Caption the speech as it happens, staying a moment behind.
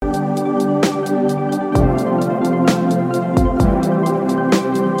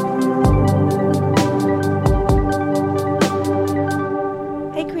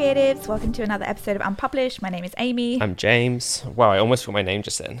welcome to another episode of Unpublished. My name is Amy. I'm James. Wow, I almost forgot my name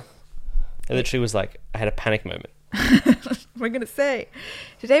just then. It literally was like, I had a panic moment. We're going to say,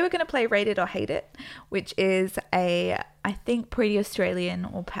 today we're going to play Rate It or Hate It, which is a, I think, pretty Australian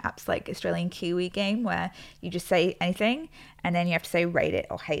or perhaps like Australian Kiwi game where you just say anything and then you have to say rate it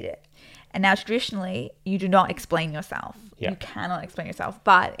or hate it. And now traditionally, you do not explain yourself. Yeah. You cannot explain yourself.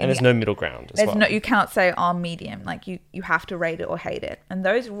 But And there's no middle ground as well. you cannot say on medium. Like you have to rate it or hate it. And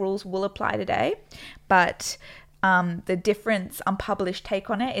those rules will apply today. But the difference, unpublished take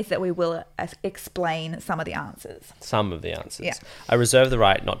on it is that we will explain some of the answers. Some of the answers. Yeah. I reserve the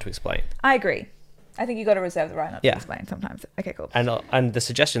right not to explain. I agree. I think you got to reserve the right not to explain sometimes. Okay, cool. And the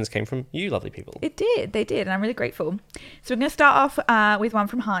suggestions came from you lovely people. They did, and I'm really grateful. So we're going to start off with one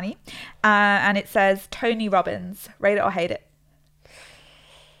from Hani, and it says, Tony Robbins, rate it or hate it?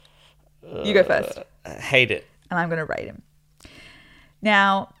 You go first. Hate it. And I'm going to rate him.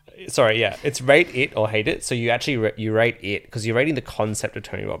 Now... Sorry, yeah. It's rate it or hate it. So you actually you rate it because you're rating the concept of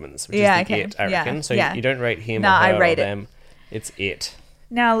Tony Robbins, which is the it, I reckon. So you don't rate him or her or them. It's it.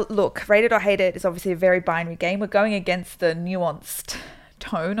 Now, look, rate it or hate it is obviously a very binary game. We're going against the nuanced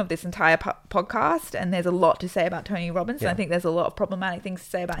tone of this entire podcast, and there's a lot to say about Tony Robbins, and I think there's a lot of problematic things to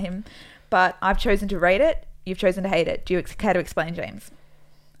say about him. But I've chosen to rate it. You've chosen to hate it. Do you care to explain, James?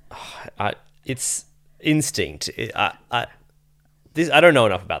 It's instinct. I don't know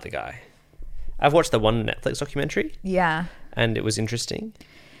enough about the guy. I've watched the one Netflix documentary. Yeah. And it was interesting.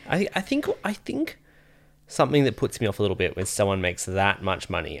 I think something that puts me off a little bit when someone makes that much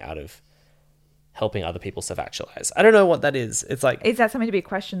money out of helping other people self-actualize. I don't know what that is. It's like... Is that something to be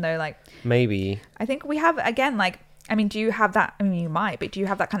questioned, though? Like, maybe. I think we have, again, like... I mean, do you have that... I mean, you might, but do you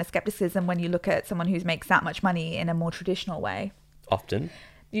have that kind of skepticism when you look at someone who makes that much money in a more traditional way? Often.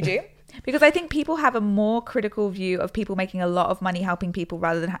 You do? Because I think people have a more critical view of people making a lot of money helping people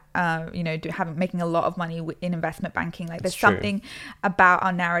rather than, making a lot of money in investment banking. Like there's something about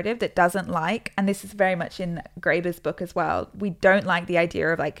our narrative that doesn't like, and this is very much in Graeber's book as well. We don't like the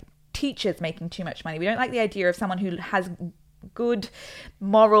idea of like teachers making too much money. We don't like the idea of someone who has good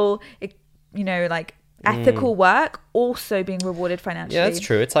moral, ethical work also being rewarded financially. Yeah, that's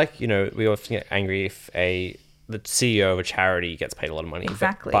true. It's like, we often get angry if the CEO of a charity gets paid a lot of money.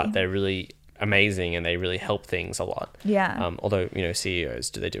 Exactly. But they're really amazing and they really help things a lot. Yeah. Although, CEOs,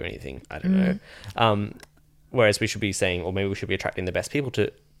 do they do anything? I don't know. Whereas we should be saying, or maybe we should be attracting the best people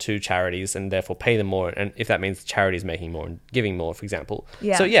to charities and therefore pay them more. And if that means charities making more and giving more, for example.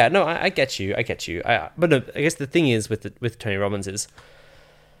 Yeah. So yeah, no, I get you. But no, I guess the thing is with Tony Robbins is,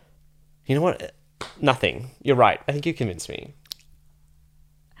 you know what? Nothing. You're right. I think you convinced me.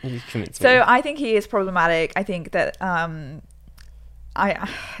 So I think he is problematic. I think that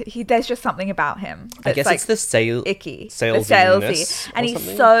there's just something about him. I guess it's the icky, salesy, and he's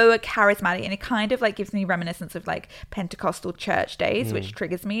so charismatic, and it kind of like gives me reminiscence of like Pentecostal church days, which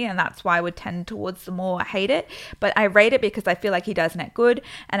triggers me, and that's why I would tend towards the more hate it. But I rate it because I feel like he does net good,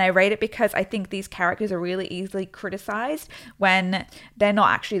 and I rate it because I think these characters are really easily criticized when they're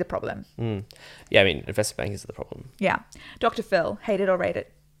not actually the problem. Yeah, I mean, investment banking is the problem. Yeah, Dr. Phil, hate it or rate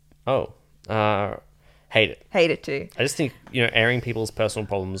it? Oh, hate it. Hate it too. I just think, airing people's personal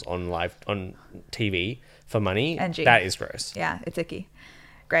problems on TV for money, NG. That is gross. Yeah, it's icky.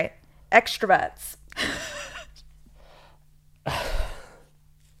 Great. Extroverts.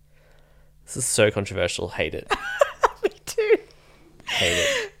 This is so controversial. Hate it. Me too. Hate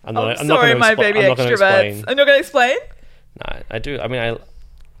it. I'm sorry, my baby extroverts. I'm not going to explain? No, I do. I mean,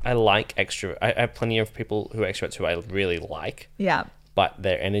 I like extrovert. I have plenty of people who are extroverts who I really like. Yeah. But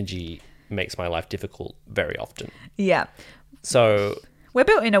their energy makes my life difficult very often. Yeah. So we're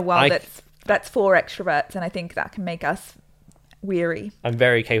built in a world that's for extroverts, and I think that can make us weary. I'm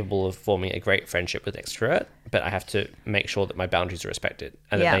very capable of forming a great friendship with extrovert, but I have to make sure that my boundaries are respected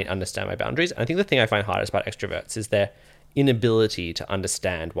and that they understand my boundaries. And I think the thing I find hardest about extroverts is their inability to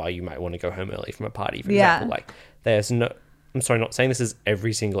understand why you might want to go home early from a party, for example. Like I'm sorry, not saying this is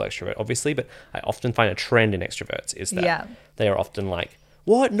every single extrovert, obviously, but I often find a trend in extroverts is that they are often like,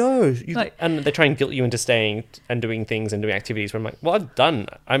 what? No. And they try and guilt you into staying and doing things and doing activities where I'm like, well, I'm done.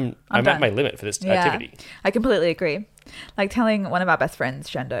 I'm at my limit for this activity. I completely agree. Like telling one of our best friends,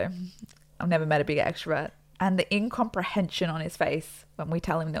 Shendo, I've never met a bigger extrovert, and the incomprehension on his face when we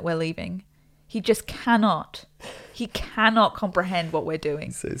tell him that we're leaving. He just cannot comprehend what we're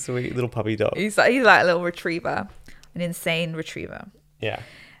doing. So sweet little puppy dog. He's like a little retriever. An insane retriever. Yeah.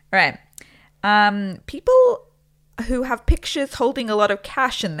 Right. People who have pictures holding a lot of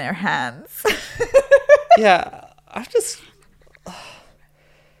cash in their hands. Yeah.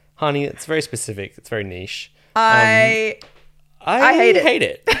 Honey, it's very specific. It's very niche. I hate it. Hate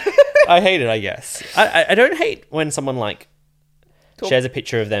it. I hate it, I guess. I don't hate when someone like shares a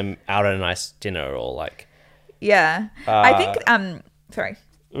picture of them out at a nice dinner or like... Yeah. I think... Sorry.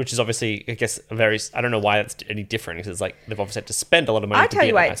 Which is obviously, I guess, I don't know why that's any different, because it's like they've obviously had to spend a lot of money. I'll tell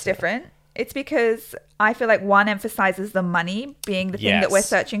you why it's different. It's because I feel like one emphasizes the money being the thing that we're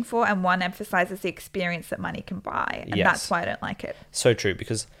searching for, and one emphasizes the experience that money can buy. And that's why I don't like it. So true,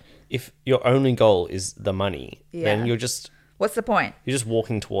 because if your only goal is the money, then you're just... What's the point? You're just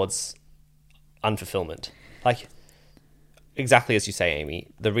walking towards unfulfillment. Like, exactly as you say, Amy,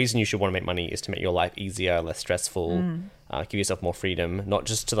 the reason you should want to make money is to make your life easier, less stressful, give yourself more freedom, not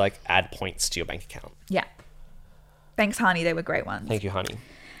just to like add points to your bank account. Yeah. Thanks, Hani. They were great ones. Thank you, Hani.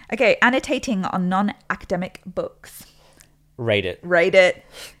 Okay, annotating on non-academic books. Rate it. Rate it.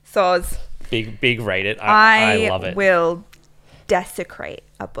 Soz. Big rate it. I love it. I will desecrate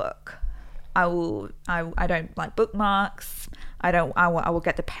a book. I don't like bookmarks. I will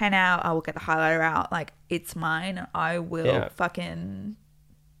get the pen out. I will get the highlighter out. Like, it's mine. I will fucking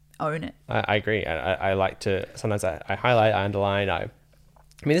own it. I agree. I like to, sometimes I highlight, I underline. I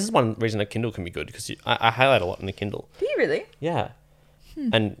mean, this is one reason a Kindle can be good, because I highlight a lot in the Kindle. Do you really? Yeah.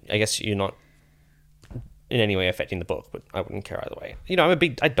 And I guess you're not in any way affecting the book, but I wouldn't care either way. You know,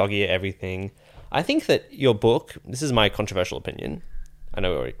 I dog ear everything. I think that your book, this is my controversial opinion. I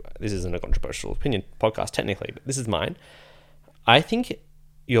know this isn't a controversial opinion podcast technically, but this is mine. I think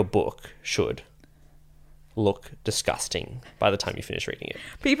your book should look disgusting by the time you finish reading it.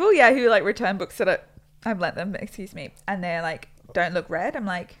 People, who like return books that I've lent them, excuse me, and they're like, don't look red. I'm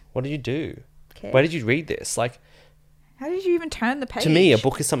like, what did you do? Okay. Where did you read this? Like, how did you even turn the page? To me, a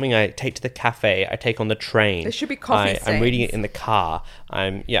book is something I take to the cafe. I take on the train. There should be coffee stains. I'm reading it in the car.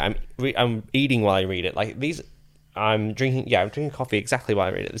 I'm eating while I read it. Like these, I'm drinking coffee exactly while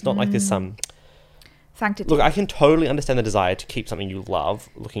I read it. It's not like this sanctity. Look, I can totally understand the desire to keep something you love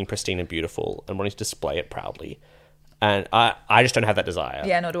looking pristine and beautiful and wanting to display it proudly. And I just don't have that desire.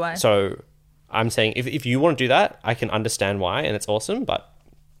 Yeah, nor do I. So I'm saying if you want to do that, I can understand why, and it's awesome, but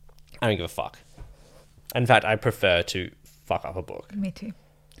I don't give a fuck. In fact, I prefer to fuck up a book. Me too.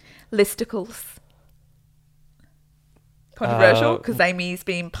 Listicles. Controversial, because Amy's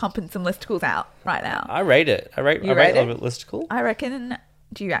been pumping some listicles out right now. I rate it. I rate a listicle. I reckon.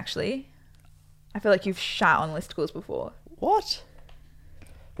 Do you actually? I feel like you've shat on listicles before. What?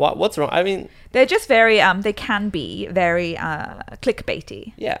 What's wrong? I mean, they're just very. They can be very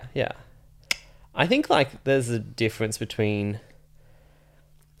clickbaity. Yeah. I think like there's a difference between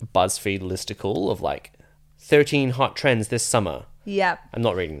BuzzFeed listicle of like 13 hot trends this summer. Yeah. I'm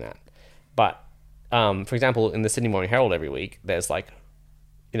not reading that. But, for example, in the Sydney Morning Herald every week, there's like,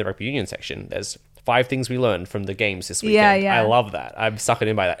 in the rugby union section, there's 5 things we learned from the games this weekend. Yeah. I love that. I'm suckered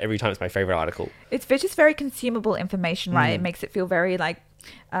in by that every time. It's my favorite article. It's just very consumable information, right? It makes it feel very like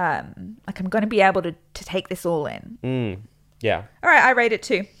I'm going to be able to take this all in. Yeah. All right. I rate it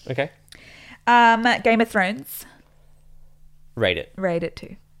 2. Okay. Game of Thrones. Rate it. Rate it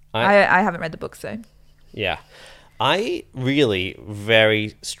 2. I haven't read the book, so... Yeah. I really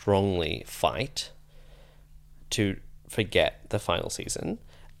very strongly fight to forget the final season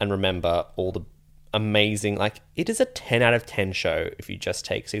and remember all the amazing... Like, it is a 10 out of 10 show if you just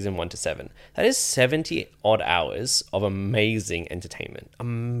take season 1 to 7. That is 70 odd hours of amazing entertainment.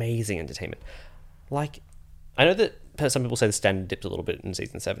 Amazing entertainment. Like, I know that some people say the standard dipped a little bit in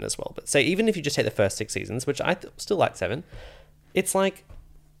season 7 as well, but say even if you just take the first 6 seasons, which I still like 7, it's like...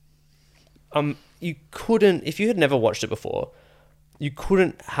 you couldn't, if you had never watched it before, you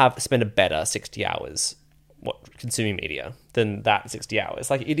couldn't have spent a better 60 hours consuming media than that 60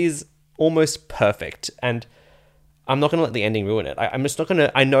 hours. Like, it is almost perfect, and I'm not going to let the ending ruin it. I'm just not going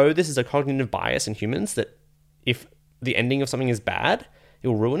to... I know this is a cognitive bias in humans that if the ending of something is bad, it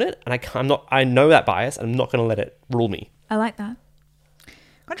will ruin it, and I know that bias, and I'm not going to let it rule me. I like that.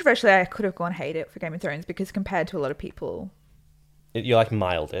 Controversially, I could have gone hate it for Game of Thrones, because compared to a lot of people... You like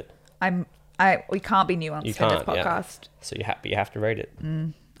mild it. We can't be nuanced in this podcast. Yeah. So you have to rate it.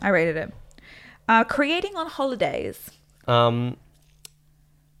 I rated it. Creating on holidays.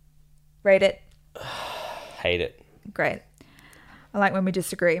 Rate it. Hate it. Great. I like when we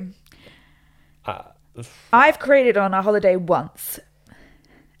disagree. I've created on a holiday once,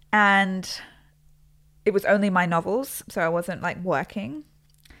 and it was only my novels, so I wasn't like working.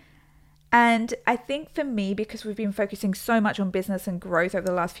 And I think for me, because we've been focusing so much on business and growth over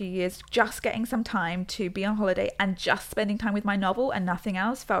the last few years, just getting some time to be on holiday and just spending time with my novel and nothing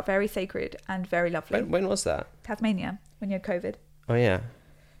else felt very sacred and very lovely. When was that? Tasmania, when you had COVID. Oh, yeah.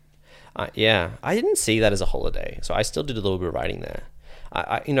 Yeah. I didn't see that as a holiday, so I still did a little bit of writing there.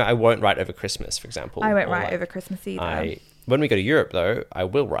 I won't write over Christmas, for example. I won't write over Christmas either. When we go to Europe, though, I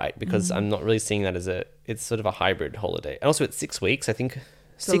will write because I'm not really seeing that as it's sort of a hybrid holiday. And also, it's 6 weeks. I think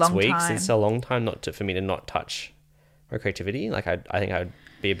 6 weeks is a long time for me to not touch my creativity. Like, I think I would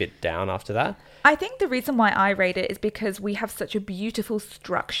be a bit down after that. I think the reason why I rate it is because we have such a beautiful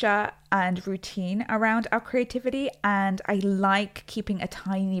structure and routine around our creativity, and I like keeping a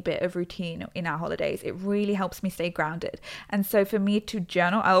tiny bit of routine in our holidays. It really helps me stay grounded. And so for me to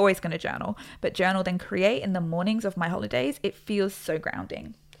journal, I'm always going to journal, but journal then create in the mornings of my holidays, it feels so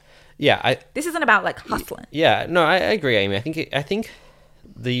grounding. Yeah, this isn't about like hustling. Yeah, no, I agree, Amy. I think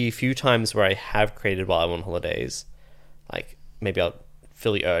the few times where I have created while I'm on holidays, like maybe I'll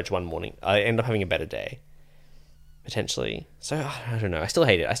feel the urge one morning, I end up having a better day, potentially. So I don't know. I still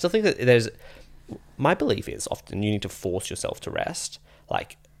hate it. I still think that my belief is often you need to force yourself to rest.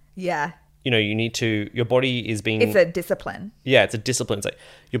 Like, yeah, you need to, your body is being... It's a discipline. Yeah, it's a discipline. It's like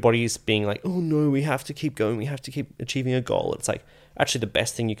your body is being like, oh no, we have to keep going. We have to keep achieving a goal. It's like, actually the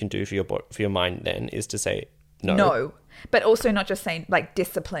best thing you can do for your mind then is to say no. No. But also not just saying like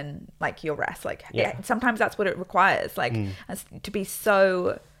discipline, like your rest. Like sometimes that's what it requires. Like to be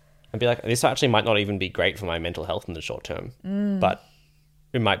so... And be like, this actually might not even be great for my mental health in the short term, but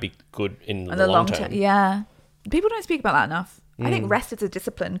it might be good in the long term. Yeah. People don't speak about that enough. I think rest as a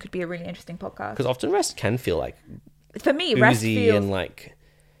discipline could be a really interesting podcast. Because often rest can feel like... For me, rest feels... and like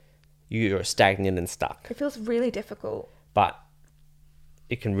you're stagnant and stuck. It feels really difficult. But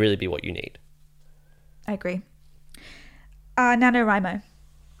it can really be what you need. I agree. NaNoWriMo.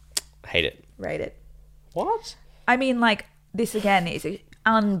 Hate it. Rate it. What? I mean, like, this again is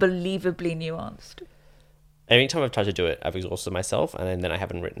unbelievably nuanced. Anytime I've tried to do it, I've exhausted myself, and then I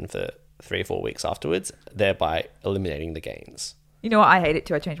haven't written for 3 or 4 weeks afterwards, thereby eliminating the gains. You know what? I hate it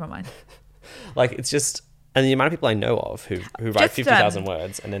too. I changed my mind. Like, it's just... And the amount of people I know of who write 50,000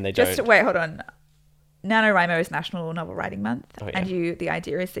 words, and then they don't... Wait, hold on. NaNoWriMo is National Novel Writing Month. Oh, yeah. And the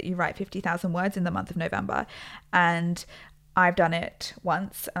idea is that you write 50,000 words in the month of November. And I've done it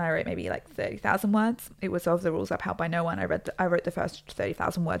once, and I wrote maybe like 30,000 words. It was Of the Rules Upheld by No One. I wrote the first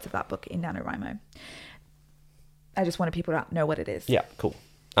 30,000 words of that book in NaNoWriMo. I just wanted people to know what it is. Yeah, cool.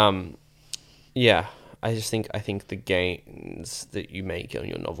 Yeah, I think the gains that you make on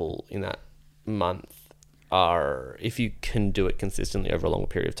your novel in that month are, if you can do it consistently over a long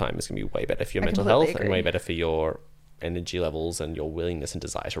period of time, it's going to be way better for your mental health and way better for your energy levels and your willingness and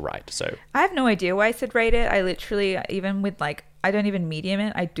desire to write. So I have no idea why I said rate it. I literally, even with like, I don't even medium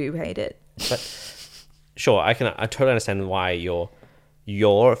it. I do hate it. But sure, I totally understand why your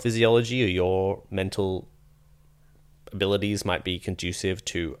physiology or your mental abilities might be conducive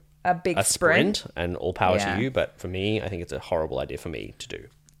to a big sprint and all power to you. But for me, I think it's a horrible idea for me to do.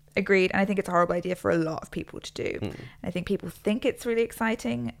 Agreed. And I think it's a horrible idea for a lot of people to do. And I think people think it's really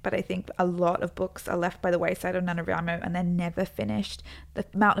exciting, but I think a lot of books are left by the wayside on NaNoWriMo and they're never finished. The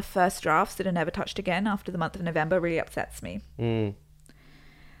amount of first drafts that are never touched again after the month of November really upsets me.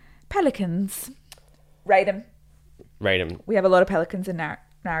 Pelicans. Rate them. We have a lot of pelicans in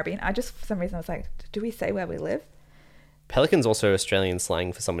Narrabeen. For some reason, I was like, do we say where we live? Pelican's also Australian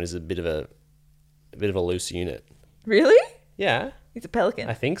slang for someone who's a bit of a loose unit. Really? Yeah. He's a pelican.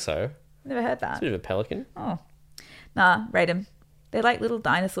 I think so. Never heard that. It's a bit of a pelican. Oh. Nah, rate them. They're like little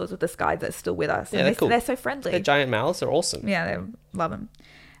dinosaurs with the sky that's still with us. Yeah, they're cool. They're so friendly. They're giant mouths. They're awesome. Yeah, they love them.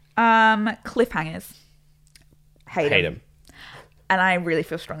 Cliffhangers. Hate them. And I really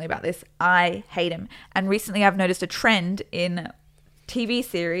feel strongly about this. I hate them. And recently I've noticed a trend in TV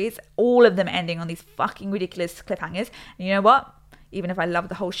series, all of them ending on these fucking ridiculous cliffhangers. And you know what? Even if I love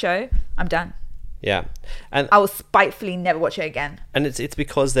the whole show, I'm done. Yeah, and I will spitefully never watch it again. And it's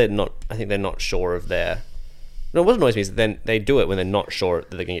because they're not. I think they're not sure of their. No, what annoys me is then they do it when they're not sure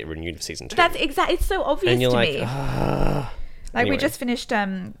that they're going to get renewed for season 2. That's exactly. It's so obvious and you're to like, me. Like anyway. We just finished.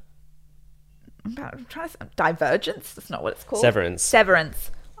 I'm trying to. Divergence. That's not what it's called.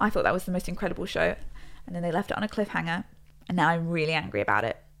 Severance. I thought that was the most incredible show, and then they left it on a cliffhanger, and now I'm really angry about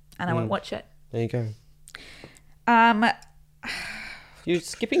it, and I won't watch it. There you go. You're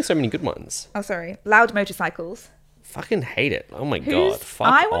skipping so many good ones. Oh, sorry. Loud Motorcycles. Fucking hate it. Oh my God. Fuck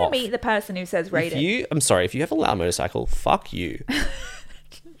off. I want to meet the person who says rate it. I'm sorry, if you have a loud motorcycle, fuck you.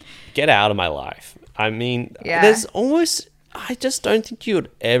 Get out of my life. I mean, there's almost... I just don't think you would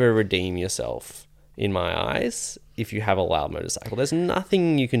ever redeem yourself in my eyes if you have a loud motorcycle. There's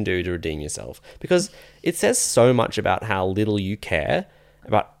nothing you can do to redeem yourself because it says so much about how little you care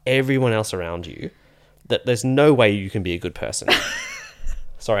about everyone else around you that there's no way you can be a good person.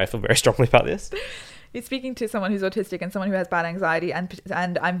 Sorry, I feel very strongly about this. You're speaking to someone who's autistic and someone who has bad anxiety,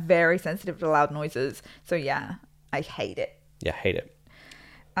 and I'm very sensitive to loud noises. So yeah, I hate it. Yeah, hate it.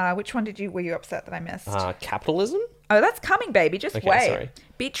 Which one were you upset that I missed? Capitalism? Oh, that's coming, baby. Just Okay, wait. sorry.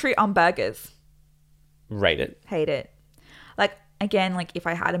 Beetroot on burgers. Rate it. Hate it. Like, again, like if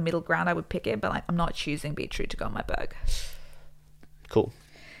I had a middle ground, I would pick it, but like I'm not choosing beetroot to go on my burger. Cool.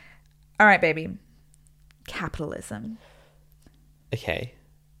 All right, baby. Capitalism. Okay.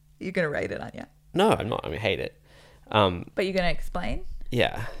 You're going to rate it, aren't you? No, I'm not. I hate it. But you're going to explain?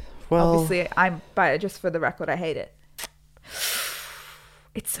 Yeah. Well, obviously, just for the record, I hate it.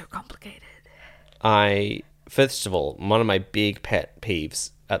 It's so complicated. First of all, one of my big pet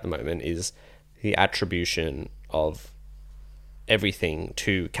peeves at the moment is the attribution of everything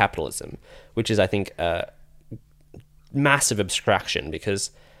to capitalism, which is, I think, a massive abstraction,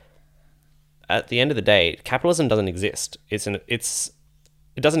 because at the end of the day, capitalism doesn't exist. It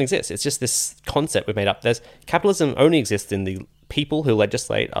doesn't exist. It's just this concept we've made up. Capitalism only exists in the people who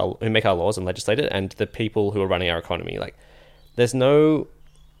who make our laws and legislate it, and the people who are running our economy. Like, there's no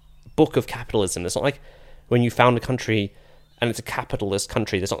book of capitalism. It's not like when you found a country and it's a capitalist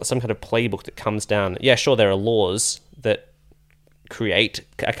country, there's not some kind of playbook that comes down. Yeah, sure, there are laws that create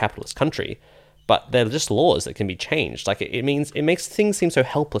a capitalist country, but they're just laws that can be changed. Like, it makes things seem so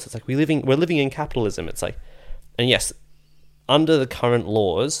helpless. It's like we're living in capitalism. It's like, and yes, under the current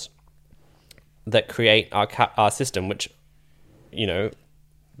laws that create our system, which, you know,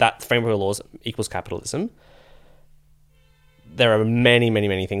 that framework of laws equals capitalism, there are many, many,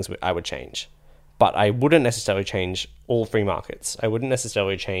 many things I would change. But I wouldn't necessarily change all free markets. I wouldn't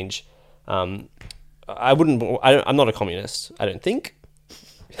necessarily change... I'm not a communist, I don't think.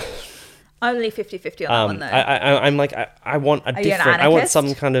 Only 50-50 on that one, though. I'm like, I want a different... I want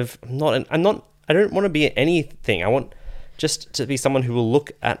some kind of... I don't want to be anything. I want just to be someone who will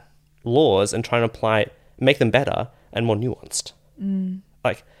look at laws and try and make them better and more nuanced.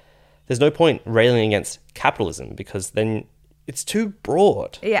 Like, there's no point railing against capitalism, because then it's too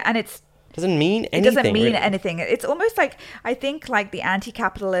broad. Yeah, and doesn't mean anything. It doesn't mean really. anything. It's almost like, I think, like the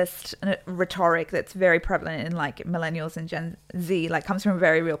anti-capitalist rhetoric that's very prevalent in like millennials and Gen Z, like, comes from a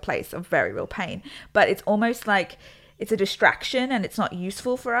very real place of very real pain. But it's almost like it's a distraction, and it's not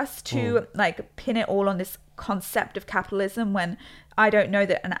useful for us to like pin it all on this concept of capitalism, when I don't know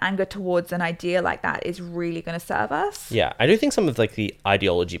that an anger towards an idea like that is really going to serve us. Yeah, I do think some of like the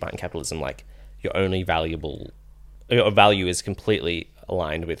ideology behind capitalism, like your value is completely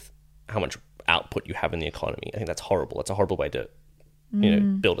aligned with how much output you have in the economy. I think that's horrible. It's a horrible way to,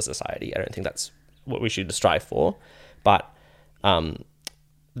 build a society. I don't think that's what we should strive for. But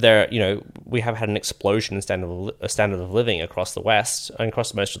we have had an explosion in standard of living across the West and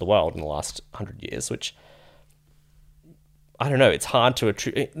across most of the world in the last 100 years, which, I don't know, it's hard to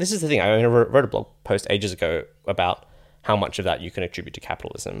attribute. This is the thing. I wrote a blog post ages ago about how much of that you can attribute to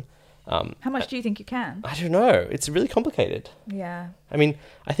capitalism. How much do you think you can? I don't know. It's really complicated. Yeah. I mean,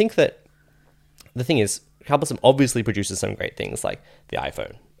 I think that the thing is, capitalism obviously produces some great things like the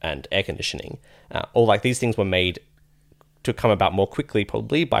iPhone and air conditioning. Or like these things were made to come about more quickly,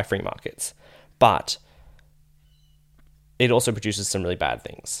 probably by free markets. But it also produces some really bad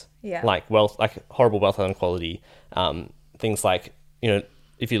things. Yeah. Like horrible wealth inequality. Things like,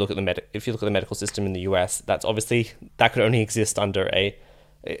 if you look at the medical system in the US, that could only exist under a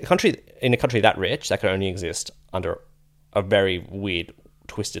country that rich. That could only exist under a very weird,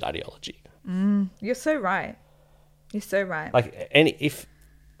 twisted ideology. You're so right. Like,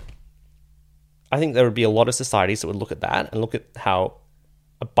 I think there would be a lot of societies that would look at that and look at how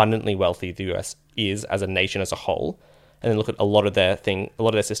abundantly wealthy the US is as a nation as a whole, and then look at a lot of their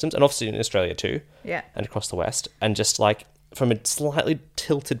systems, and obviously in Australia too, and across the West, and just like from a slightly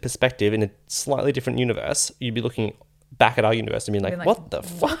tilted perspective in a slightly different universe, you'd be looking back at our universe and being like, what the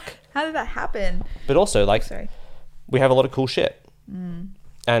fuck? How did that happen? But also, like, we have a lot of cool shit.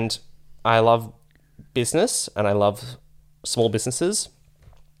 And I love business, and I love small businesses.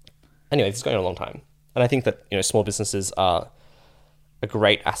 Anyway, this is going on a long time. And I think that, small businesses are a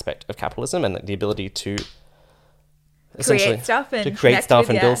great aspect of capitalism, and the ability to essentially create stuff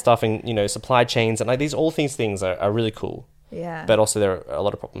and build stuff and, supply chains. And like these things are really cool. Yeah. But also there are a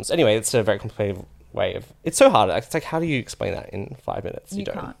lot of problems. Anyway, it's a very complicated way of... It's so hard. It's like, how do you explain that in 5 minutes? You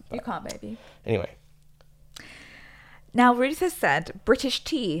can't. You can't, baby. Anyway. Now, Ruth has said British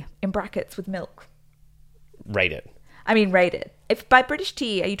tea in brackets with milk. Rate it. I mean, rate it. If by British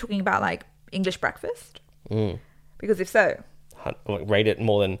tea, are you talking about like English breakfast? Because if so... I rate it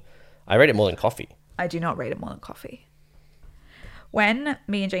more than coffee. I do not rate it more than coffee. When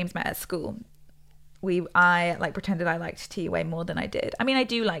me and James met at school, I like pretended I liked tea way more than I did. I mean, I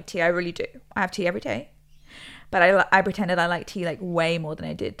do like tea. I really do. I have tea every day. But I pretended I liked tea like way more than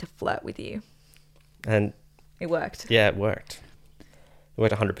I did to flirt with you. And it worked. Yeah, it worked. It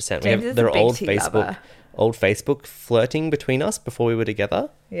worked 100%. James is a big tea lover. old Facebook flirting between us before we were together.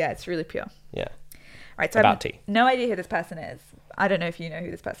 Yeah, it's really pure. Yeah. Right, so I have no idea who this person is. I don't know if you know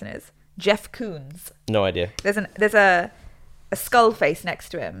who this person is. Jeff Koons. No idea. There's a skull face next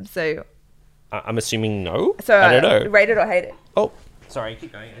to him. So I'm assuming no. So I don't know. Rate it or hate it? Oh, sorry.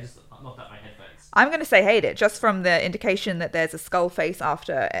 Keep going. I just knocked out my headphones. I'm going to say hate it, just from the indication that there's a skull face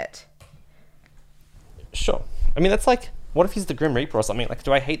after it. Sure. I mean, that's like, what if he's the Grim Reaper or something? Like,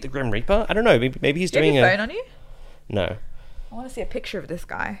 do I hate the Grim Reaper? I don't know. Maybe he's doing your phone on you? No. I want to see a picture of this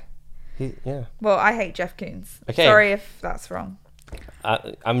guy. Yeah. Well, I hate Jeff Koons. Okay. Sorry if that's wrong.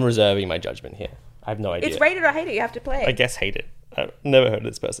 I'm reserving my judgment here. I have no idea. It's rated or hate it. You have to play it. I guess hate it. I've never heard of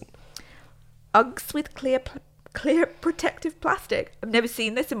this person. Uggs with clear protective plastic. I've never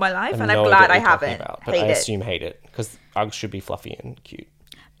seen this in my life, and I'm glad I haven't. But I assume hate it, because Uggs should be fluffy and cute.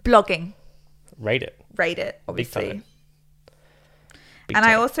 Blogging. Rate it. Rate it, obviously. Big and time.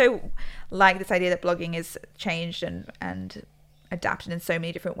 I also like this idea that blogging is changed and adapted in so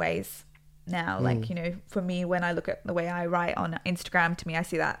many different ways now. Like, you know, for me, when I look at the way I write on Instagram, to me, I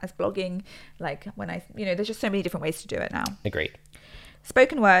see that as blogging. Like when there's just so many different ways to do it now. Agreed.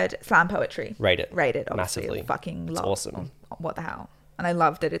 Spoken word, slam poetry. Rate it. Obviously. Massively. Fucking love. It's awesome. What the hell? And I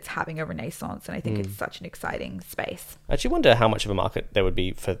love that it's having a renaissance, and I think it's such an exciting space. I actually wonder how much of a market there would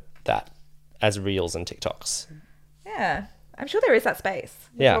be for that as Reels and TikToks. Yeah. I'm sure there is that space.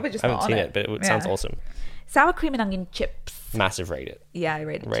 Yeah, probably just I haven't not seen on it, but it sounds awesome. Sour cream and onion chips. Massive rate it. Yeah, I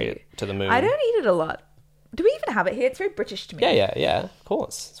rate it Rate too. it to the moon. I don't eat it a lot. Do we even have it here? It's very British to me. Yeah, of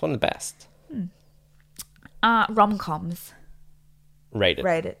course. It's one of the best. Rom-coms. Rate it.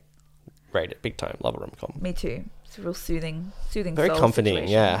 Rate it. Rate it. Big time. Love a rom-com. Me too. It's a real soothing Very soul comforting,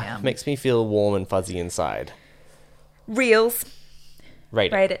 situation. yeah. Makes me feel warm and fuzzy inside. Reels.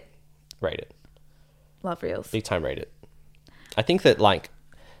 Rate it. Rate it. Love reels. Big time rate it. I think that, like,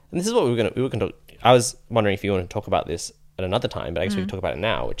 and this is what we were going to I was wondering if you want to talk about this at another time, but I guess we can talk about it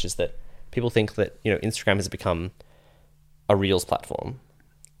now, which is that people think that, you know, Instagram has become a Reels platform,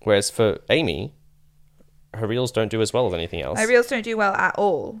 whereas for Amy, her Reels don't do as well as anything else. My reels don't do well at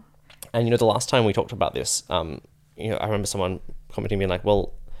all. And, you know, the last time we talked about this, you know, I remember someone commenting being like,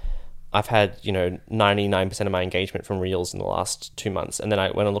 well, I've had, you know, 99% of my engagement from Reels in the last 2 months. And then I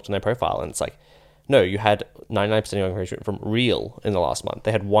went and looked on their profile, and it's like, no, you had 99% of your engagement from Reel in the last month.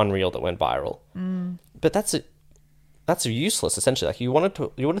 They had one Reel that went viral. But that's useless, essentially. Like, you wanted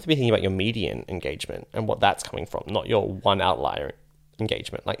to be thinking about your median engagement and what that's coming from, not your one outlier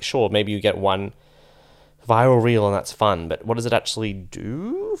engagement. Like, sure, maybe you get one viral Reel and that's fun, but what does it actually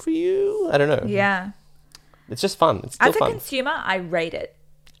do for you? I don't know. Yeah. It's just fun. It's still fun. As a consumer, I rate it.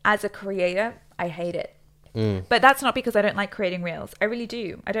 As a creator, I hate it. But that's not because I don't like creating reels. I really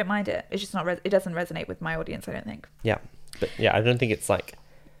do. I don't mind it. It's just not. It doesn't resonate with my audience, I don't think. Yeah, but yeah, I don't think it's like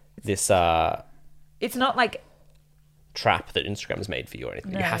this. It's not like trap that Instagram has made for you or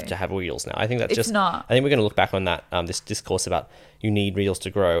anything. No. You have to have reels now. I think that's It's not. I think we're going to look back on that this discourse about you need reels to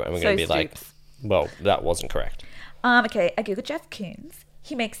grow, and we're going to be like, well, that wasn't correct. Okay, I googled Jeff Koons.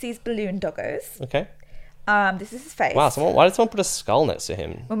 He makes these balloon doggos. Okay. This is his face. Wow, why did someone put a skull next to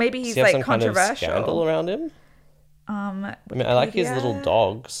him? Well, maybe he's Does he have like some controversial. kind of scandal around him? I mean, I like his little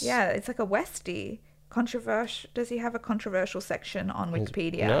dogs. Yeah, it's like a Westie. Controversial. Does he have a controversial section on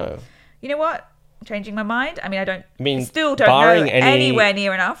Wikipedia? No. You know what? Changing my mind. I mean, I still don't barring know anywhere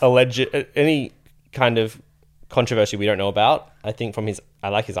near enough. Any kind of controversy we don't know about. I think I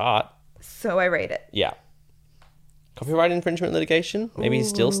like his art. So I rate it. Yeah. Copyright infringement litigation? Maybe he's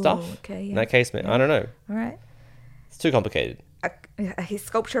steals stuff? Okay, yeah. In that case, I don't know. All right. It's too complicated. His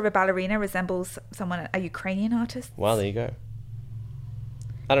sculpture of a ballerina resembles a Ukrainian artist. Wow, there you go.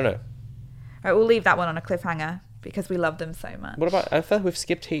 I don't know. All right, we'll leave that one on a cliffhanger because we love them so much. What about, I feel like we've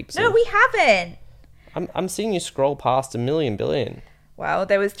skipped heaps. No, we haven't. I'm seeing you scroll past 1 billion. Well,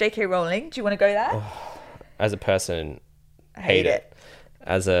 there was J.K. Rowling. Do you want to go there? As a person, hate it.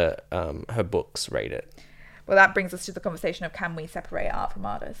 As her books, rate it. Well, that brings us to the conversation of, can we separate art from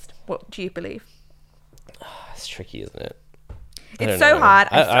artist? What do you believe? It's tricky, isn't it? It's so hard.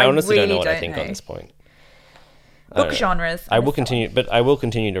 I honestly really don't know what I think on this point. Book genres. I will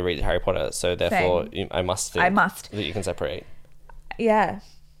continue to read Harry Potter, so therefore I must think that you can separate. Yeah.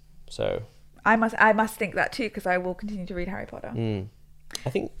 So I must think that too, because I will continue to read Harry Potter. I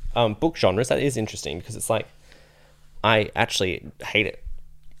think book genres, that is interesting, because it's like, I actually hate it.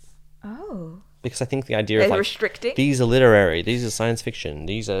 Oh. Because I think the idea of like, restricting? These are literary, these are science fiction,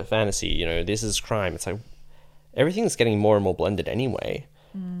 these are fantasy, you know, this is crime. It's like, everything's getting more and more blended anyway.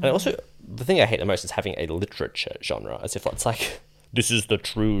 And also, the thing I hate the most is having a literature genre, as if it's like, this is the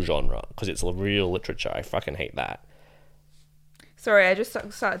true genre, because it's real literature. I fucking hate that. Sorry, I just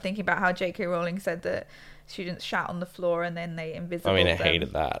started thinking about how J.K. Rowling said that students shat on the floor and then they invisible. I mean, I them.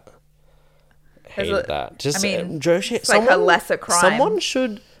 hated that. Hated that. Just, I mean, it's like a lesser crime. Someone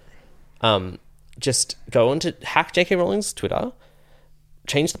should just go on to hack J.K. Rowling's Twitter,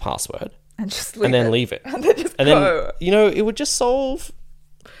 change the password, and just then leave it. And then just and go. Then, it would just solve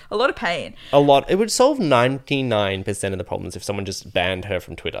a lot of pain. It would solve 99% of the problems if someone just banned her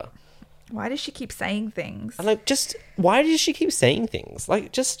from Twitter. Why does she keep saying things? And why does she keep saying things?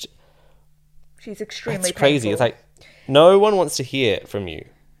 She's extremely it's crazy. painful. It's like, no one wants to hear it from you,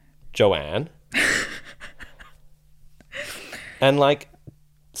 Joanne. And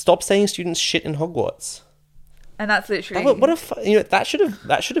stop saying students shit in Hogwarts. And that's literally that should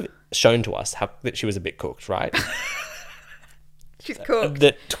have shown to us that she was a bit cooked, right? She's cooked.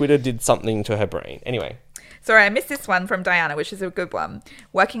 That Twitter did something to her brain. Anyway. Sorry, I missed this one from Diana, which is a good one.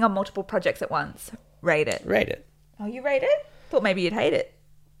 Working on multiple projects at once. Rate it. Rate it. Oh, you rate it? Thought maybe you'd hate it.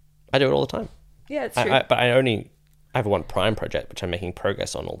 I do it all the time. Yeah, it's true. But I have one prime project, which I'm making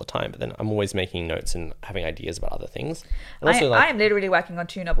progress on all the time. But then I'm always making notes and having ideas about other things. And also, I am literally working on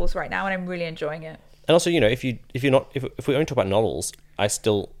 2 novels right now, and I'm really enjoying it. And also, if we only talk about novels, I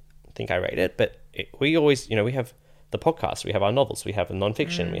still think I rate it. But we always, we have the podcast, we have our novels, we have the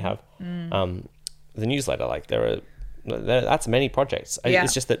nonfiction, we have the newsletter. That's many projects.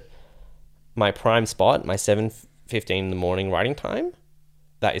 It's just that my prime spot, my 7:15 in the morning writing time,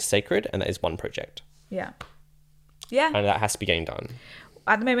 that is sacred, and that is one project. Yeah. And that has to be getting done.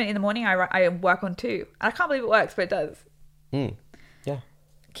 At the moment in the morning, I work on 2. I can't believe it works, but it does. Yeah.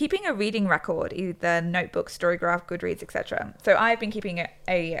 Keeping a reading record, either notebook, Storygraph, Goodreads, etc. So I've been keeping a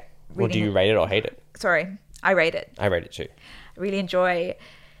reading... Well, do you rate it or hate it? Sorry, I rate it. I rate it too. I really enjoy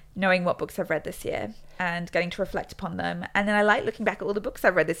knowing what books I've read this year and getting to reflect upon them. And then I like looking back at all the books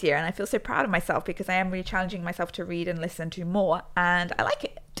I've read this year, and I feel so proud of myself because I am really challenging myself to read and listen to more, and I like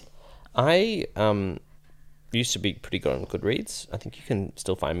it. I used to be pretty good on Goodreads. I think you can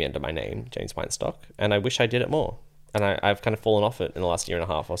still find me under my name, James Weinstock, and I wish I did it more. And I've kind of fallen off it in the last year and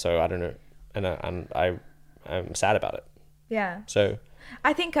a half or so. I don't know, and I'm sad about it. Yeah. So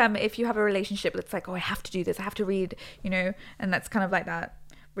I think if you have a relationship that's like, oh, I have to do this, I have to read, and that's kind of like that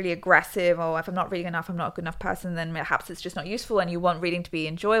really aggressive, or if I'm not reading enough, I'm not a good enough person, then perhaps it's just not useful, and you want reading to be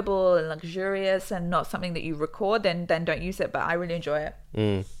enjoyable and luxurious and not something that you record, then don't use it. But I really enjoy it.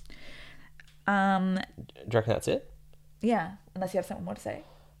 Do you reckon that's it? Yeah, unless you have something more to say.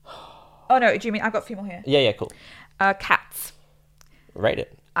 Oh no, do you mean I've got a few more here? Yeah, cool. Cats. Rate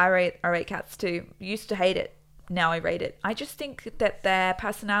it. I rate cats too. Used to hate it. Now I rate it. I just think that their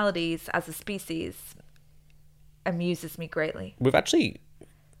personalities as a species amuses me greatly. We've actually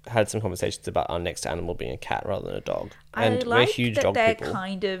had some conversations about our next animal being a cat rather than a dog. And I like we're huge that dog they're people.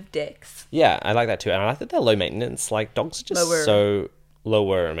 kind of dicks. Yeah, I like that too. And I like that they're low maintenance. Like, dogs are just so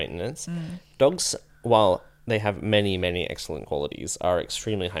lower maintenance. Dogs, while they have many, many excellent qualities, are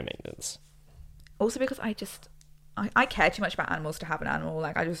extremely high maintenance. Also because I care too much about animals to have an animal.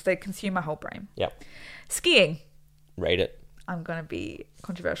 Like, they consume my whole brain. Yeah. Skiing. Rate it. I'm going to be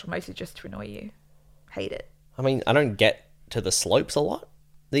controversial, mostly just to annoy you. Hate it. I mean, I don't get to the slopes a lot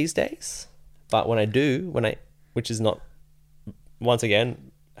these days. But when I do, which is not, once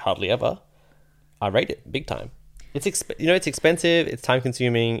again, hardly ever, I rate it big time. It's expensive, it's time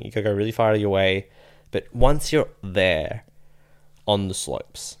consuming, you gotta go really far out of your way. But once you're there on the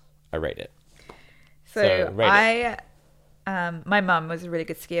slopes, I rate it. So my mum was a really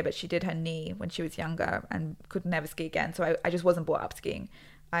good skier, but she did her knee when she was younger and could never ski again. So I just wasn't brought up skiing.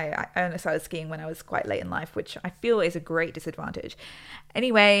 I only started skiing when I was quite late in life, which I feel is a great disadvantage.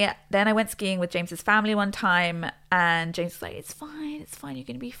 Anyway, then I went skiing with James's family one time, and James was like, it's fine, you're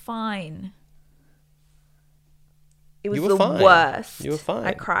going to be fine. It was the worst. You were fine.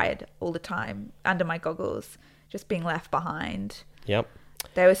 I cried all the time under my goggles, just being left behind. Yep.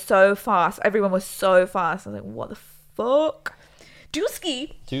 They were so fast. Everyone was so fast. I was like, what the fuck? Do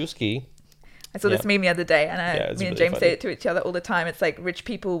ski. I saw this meme the other day, and me and James say it to each other all the time. It's like rich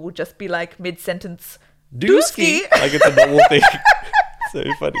people will just be like mid-sentence, do ski. Like it's a normal thing. So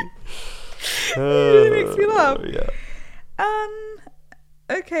funny. It really makes me laugh. Yeah.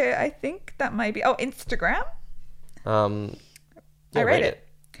 Okay, I think that might be... Oh, Instagram? I rate it.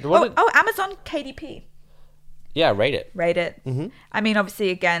 Amazon KDP. Yeah, rate it. Rate it. Mm-hmm. I mean, obviously,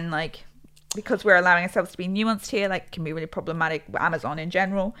 again, like, because we're allowing ourselves to be nuanced here, like, can be really problematic with Amazon in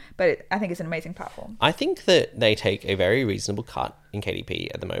general, but I think it's an amazing platform. I think that they take a very reasonable cut in KDP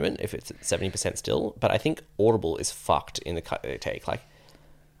at the moment, if it's at 70% still, but I think Audible is fucked in the cut they take. Like,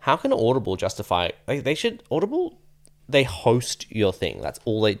 how can Audible justify... Like, Audible they host your thing. That's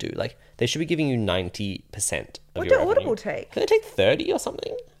all they do. Like, they should be giving you 90% of What your did revenue. Audible take? Can they take 30 or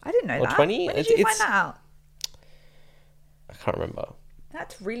something? I didn't know Or that. 20? When did you find It's- that out? I can't remember.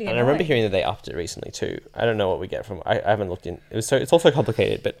 That's really And annoying. I remember hearing that they upped it recently too. I don't know what we get from. I haven't looked in. It's also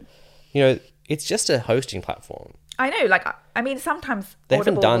complicated, but it's just a hosting platform. I know, like, I mean, sometimes They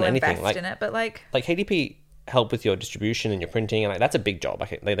haven't Audible done will anything, invest like- in it, but like, Like KDP help with your distribution and your printing, and like that's a big job.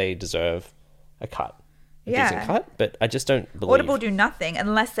 Like they deserve a cut, a Yeah. decent cut. But I just don't believe. Audible do nothing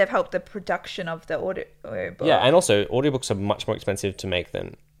unless they've helped the production of the audiobook. Yeah, and also audiobooks are much more expensive to make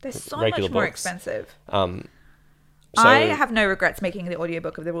than They're so regular much more books. expensive. So, I have no regrets making the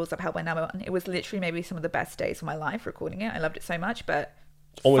audiobook of The Rules That Help My Number One. It was literally maybe some of the best days of my life recording it. I loved it so much, but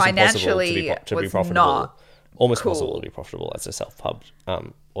almost financially impossible to be was profitable. not Almost cool. impossible to be profitable as a self-pubbed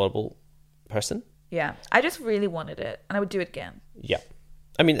Audible person. Yeah, I just really wanted it, and I would do it again. Yeah,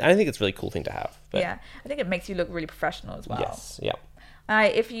 I mean, I think it's a really cool thing to have. But Yeah, I think it makes you look really professional as well. yes, yeah,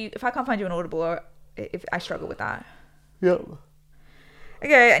 If I can't find you an Audible, or if I struggle with that. yeah.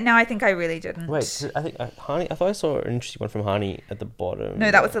 Okay, now I think I really didn't. Wait, I think Hani. I thought I saw an interesting one from Hani at the bottom.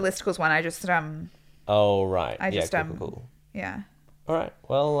 No, that was the listicles one. I just Oh right. I just cool. yeah. All right.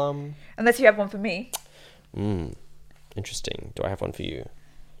 Well, Unless you have one for me. interesting. Do I have one for you?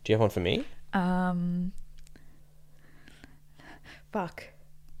 Do you have one for me? Fuck.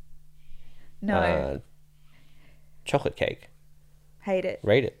 No, Chocolate cake. hate it.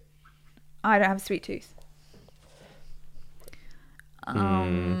 Rate it. I don't have a sweet tooth.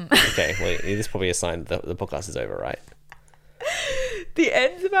 Okay. Well, this is probably a sign that the podcast is over, right? The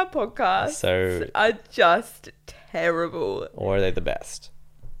ends of our podcast So, are just terrible. or are they the best?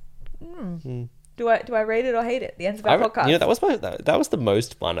 Do I rate it or hate it? The ends of our podcast. You know, that was the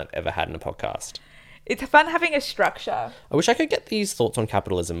most fun I've ever had in a podcast. It's fun having a structure. I wish I could get these thoughts on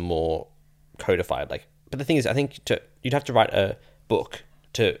capitalism more codified. But the thing is, I think you'd have to write a book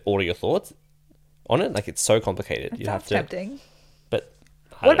to order your thoughts on it. Like, it's so complicated. You'd have Sounds to. tempting. But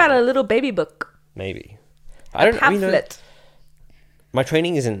What about a little baby book? maybe? Pamphlet. My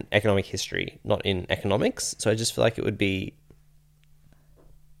training is in economic history, not in economics. So I just feel like it would be,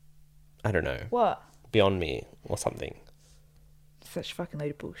 I don't know, What? beyond me or something. Such fucking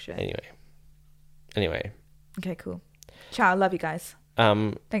load of bullshit. Anyway. Okay, cool. Ciao. Love you guys.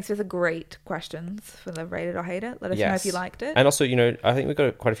 Um, Thanks for the great questions for the rate it or hate it. Let us know yes. if you liked it. And also, I think we've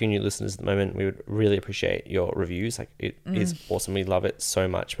got quite a few new listeners at the moment. We would really appreciate your reviews. Like, it is awesome. We love it so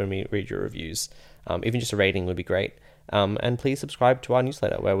much when we read your reviews. Even just a rating would be great. And please subscribe to our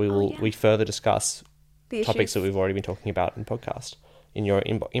newsletter where we further discuss The topics issues. that we've already been talking about in podcast in your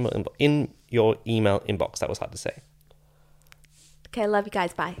email inbox. That was hard to say. Okay, love you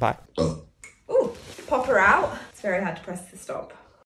guys. Bye. Bye. Ooh, pop her out. It's very hard to press the stop.